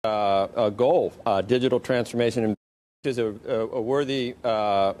goal, digital transformation is a worthy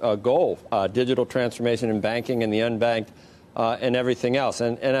goal, digital transformation in banking and the unbanked and everything else.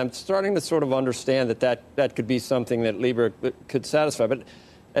 And I'm starting to sort of understand that could be something that Libra could satisfy. But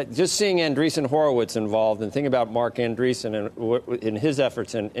just seeing Andreessen Horowitz involved and thinking about Mark Andreessen and in his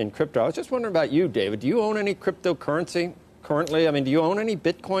efforts in crypto, I was just wondering about you, David. Do you own any cryptocurrency currently? I mean, do you own any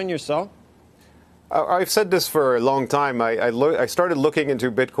Bitcoin yourself? I've said this for a long time. I started looking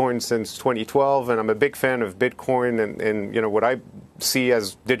into Bitcoin since 2012, and I'm a big fan of Bitcoin and you know what I see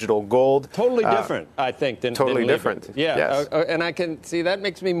as digital gold. Totally different, I think, than different. Yeah, yes. And I can see that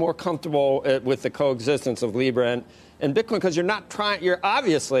makes me more comfortable with the coexistence of Libra and Bitcoin, because you're not trying. You're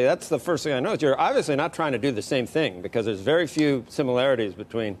obviously, that's the first thing I noticed. You're obviously not trying to do the same thing, because there's very few similarities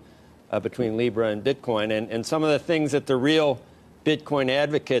between Libra and Bitcoin, and some of the things that the real Bitcoin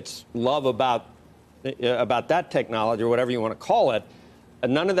advocates love about that technology, or whatever you want to call it,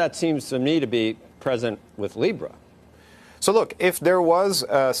 none of that seems to me to be present with Libra. So look, if there was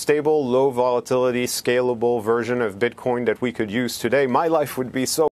a stable, low volatility, scalable version of Bitcoin that we could use today, my life would be so